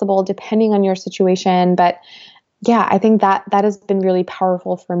not possible depending on your situation, but yeah, I think that has been really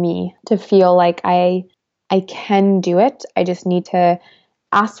powerful for me to feel like I can do it. I just need to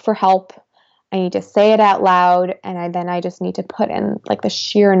ask for help. I need to say it out loud, and then I just need to put in like the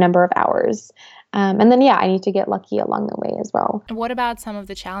sheer number of hours. And then, I need to get lucky along the way as well. What about some of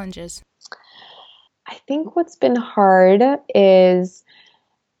the challenges? I think what's been hard is,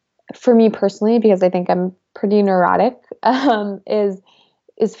 for me personally, because I think I'm pretty neurotic, is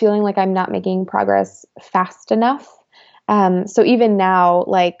feeling like I'm not making progress fast enough. So even now,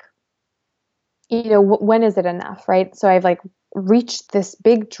 like, when is it enough, right? So I've like reached this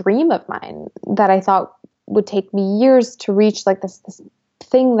big dream of mine that I thought would take me years to reach, like this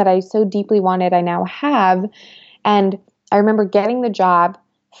thing that I so deeply wanted, I now have. And I remember getting the job,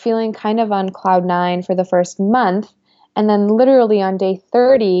 feeling kind of on cloud nine for the first month, and then literally on day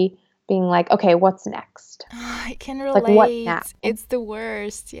 30 being like, okay, what's next? I can relate. Like, what now? It's the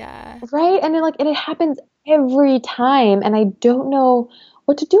worst, yeah. Right? And it happens every time, and I don't know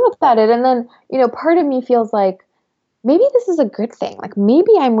what to do about it. And then, part of me feels like maybe this is a good thing. Like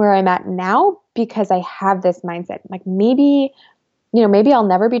maybe I'm where I'm at now because I have this mindset. Like maybe I'll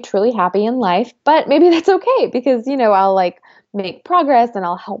never be truly happy in life, but maybe that's okay because, I'll like make progress and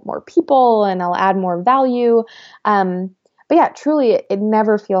I'll help more people and I'll add more value. But yeah, truly, it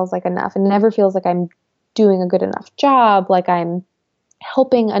never feels like enough. It never feels like I'm doing a good enough job, like I'm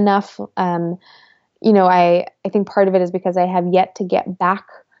helping enough. I think part of it is because I have yet to get back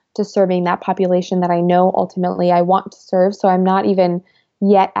to serving that population that I know ultimately I want to serve. So I'm not even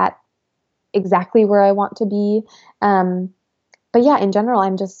yet at exactly where I want to be. But yeah, in general,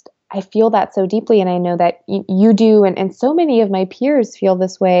 I feel that so deeply, and I know that you do, and so many of my peers feel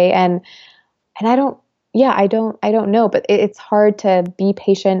this way, and I don't know, but it's hard to be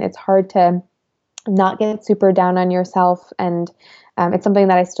patient. It's hard to not get super down on yourself, and it's something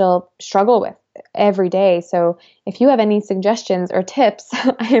that I still struggle with every day. So if you have any suggestions or tips,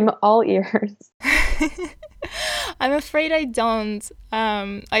 I'm all ears. I'm afraid I don't.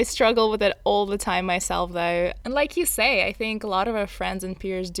 I struggle with it all the time myself, though. And like you say, I think a lot of our friends and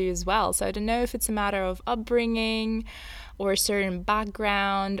peers do as well. So I don't know if it's a matter of upbringing or a certain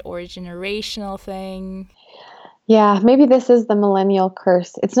background or a generational thing. Yeah, maybe this is the millennial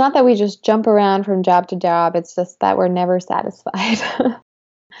curse. It's not that we just jump around from job to job, it's just that we're never satisfied.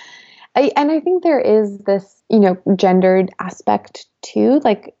 And I think there is this, gendered aspect too.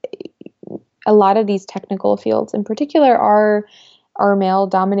 Like a lot of these technical fields in particular are male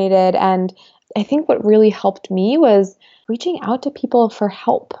dominated. And I think what really helped me was reaching out to people for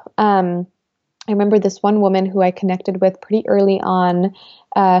help. I remember this one woman who I connected with pretty early on,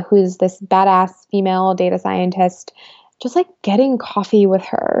 who's this badass female data scientist, just like getting coffee with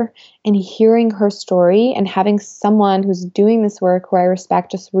her and hearing her story and having someone who's doing this work who I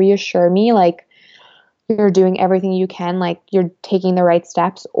respect just reassure me, like, you're doing everything you can, like you're taking the right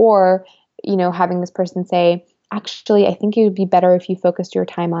steps, or, having this person say, actually, I think it would be better if you focused your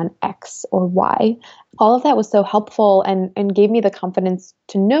time on X or Y. All of that was so helpful and gave me the confidence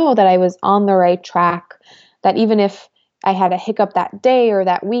to know that I was on the right track, that even if I had a hiccup that day or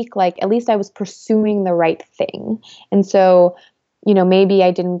that week, like at least I was pursuing the right thing. And so, maybe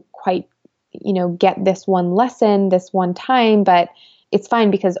I didn't quite, get this one lesson this one time, but it's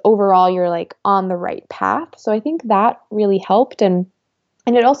fine because overall you're like on the right path. So I think that really helped. And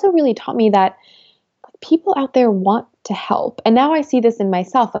it also really taught me that people out there want to help. And now I see this in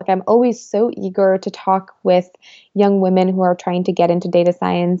myself. Like I'm always so eager to talk with young women who are trying to get into data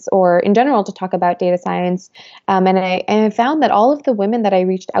science, or in general to talk about data science. And I found that all of the women that I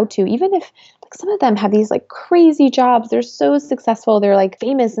reached out to, even if like some of them have these like crazy jobs, they're so successful, they're like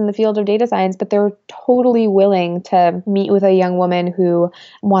famous in the field of data science, but they're totally willing to meet with a young woman who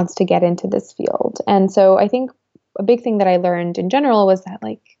wants to get into this field. And so I think a big thing that I learned in general was that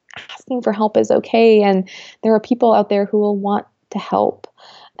like asking for help is okay, and there are people out there who will want to help.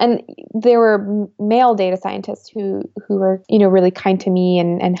 And there were male data scientists who were, really kind to me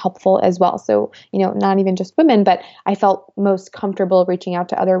and helpful as well. So, not even just women, but I felt most comfortable reaching out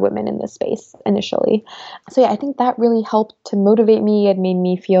to other women in this space initially. So yeah, I think that really helped to motivate me. It made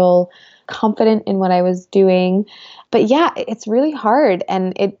me feel confident in what I was doing. But yeah, it's really hard,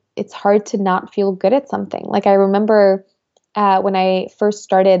 and it's hard to not feel good at something. Like I remember when I first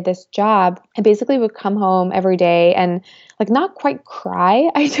started this job, I basically would come home every day and like not quite cry,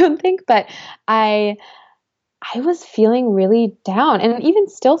 I don't think, but I was feeling really down. And even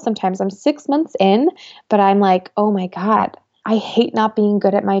still sometimes I'm 6 months in, but I'm like, oh my God, I hate not being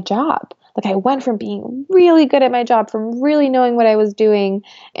good at my job. Like I went from being really good at my job, from really knowing what I was doing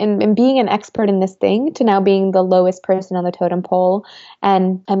and being an expert in this thing, to now being the lowest person on the totem pole.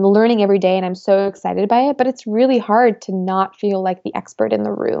 And I'm learning every day and I'm so excited by it. But it's really hard to not feel like the expert in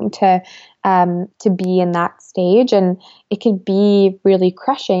the room, to be in that stage. And it could be really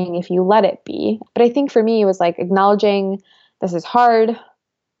crushing if you let it be. But I think for me, it was like acknowledging this is hard.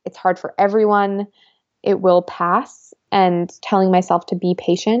 It's hard for everyone. It will pass, and telling myself to be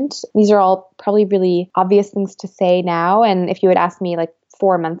patient. These are all probably really obvious things to say now. And if you had asked me like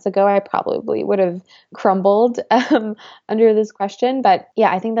 4 months ago, I probably would have crumbled under this question. But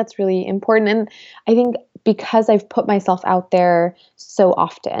yeah, I think that's really important. And I think because I've put myself out there so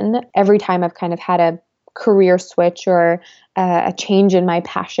often, every time I've kind of had a career switch or a change in my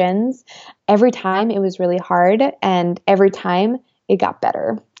passions, every time it was really hard, and every time it got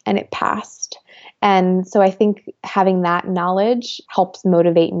better and it passed. And so I think having that knowledge helps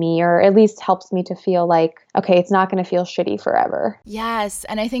motivate me, or at least helps me to feel like, okay, it's not going to feel shitty forever. Yes,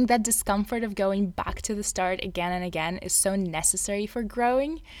 and I think that discomfort of going back to the start again and again is so necessary for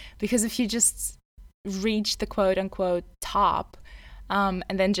growing, because if you just reach the quote unquote top and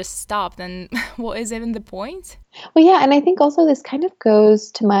then just stop, then what is even the point? Well, yeah, and I think also this kind of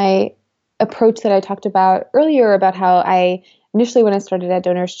goes to my approach that I talked about earlier, about how I initially, when I started at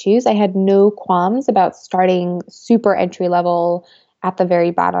DonorsChoose, I had no qualms about starting super entry level at the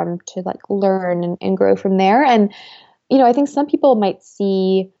very bottom to like learn and grow from there. And, I think some people might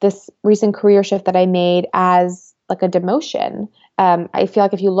see this recent career shift that I made as like a demotion. I feel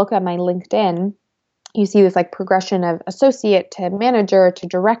like if you look at my LinkedIn, you see this like progression of associate to manager to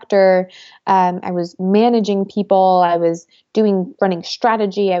director. I was managing people. I was running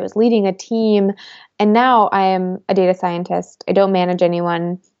strategy. I was leading a team. And now I am a data scientist. I don't manage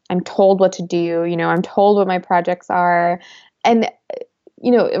anyone. I'm told what to do. I'm told what my projects are. And,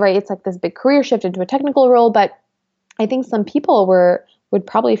 right, it's like this big career shift into a technical role. But I think some people would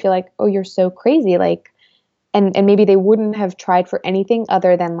probably feel like, oh, you're so crazy. Like, and maybe they wouldn't have tried for anything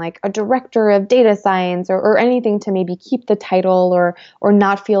other than like a director of data science or anything to maybe keep the title or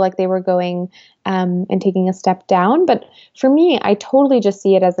not feel like they were going and taking a step down. But for me, I totally just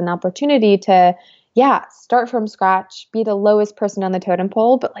see it as an opportunity to, yeah, start from scratch, be the lowest person on the totem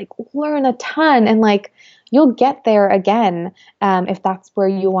pole, but like learn a ton and like you'll get there again if that's where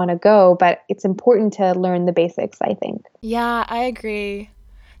you want to go. But it's important to learn the basics, I think. Yeah, I agree.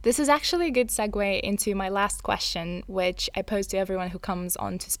 This is actually a good segue into my last question, which I pose to everyone who comes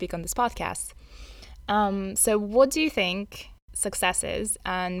on to speak on this podcast. So what do you think success is,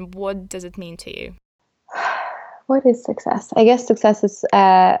 and what does it mean to you? What is success? I guess success is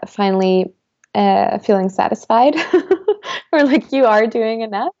finally feeling satisfied or like you are doing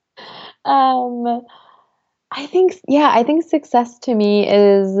enough. Um, I think success to me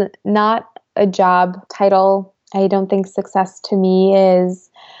is not a job title. I don't think success to me is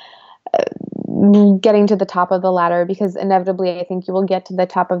getting to the top of the ladder, because inevitably I think you will get to the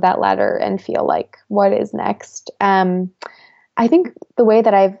top of that ladder and feel like, what is next? I think the way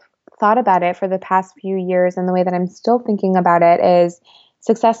that I've thought about it for the past few years and the way that I'm still thinking about it is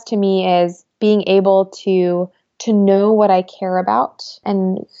success to me is being able to know what I care about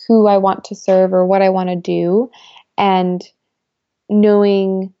and who I want to serve or what I want to do, and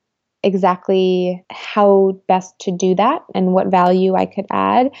knowing exactly how best to do that and what value I could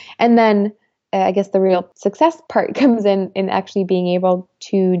add. And then I guess the real success part comes in actually being able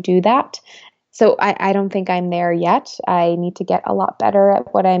to do that. So I don't think I'm there yet. I need to get a lot better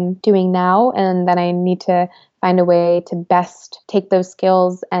at what I'm doing now. And then I need to find a way to best take those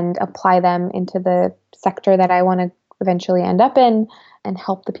skills and apply them into the sector that I want to eventually end up in and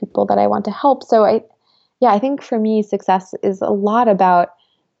help the people that I want to help. So I think for me, success is a lot about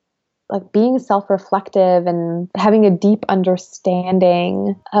like being self-reflective and having a deep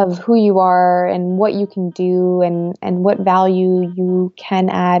understanding of who you are and what you can do and what value you can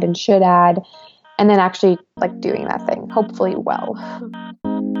add and should add, and then actually like doing that thing, hopefully well.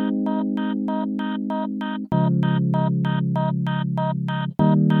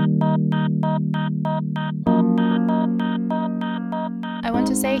 I want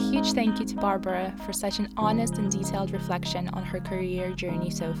to say a huge thank you to Barbara for such an honest and detailed reflection on her career journey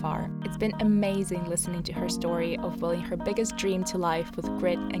so far. It's been amazing listening to her story of willing her biggest dream to life with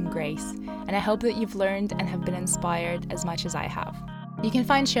grit and grace, and I hope that you've learned and have been inspired as much as I have. You can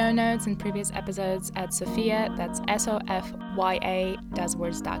find show notes and previous episodes at Sophia, that's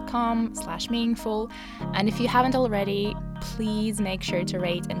sofya.com/meaningful. And if you haven't already, please make sure to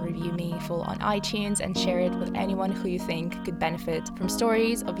rate and review Meaningful on iTunes and share it with anyone who you think could benefit from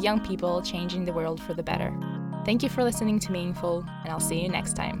stories of young people changing the world for the better. Thank you for listening to Meaningful, and I'll see you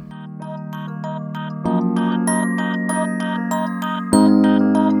next time.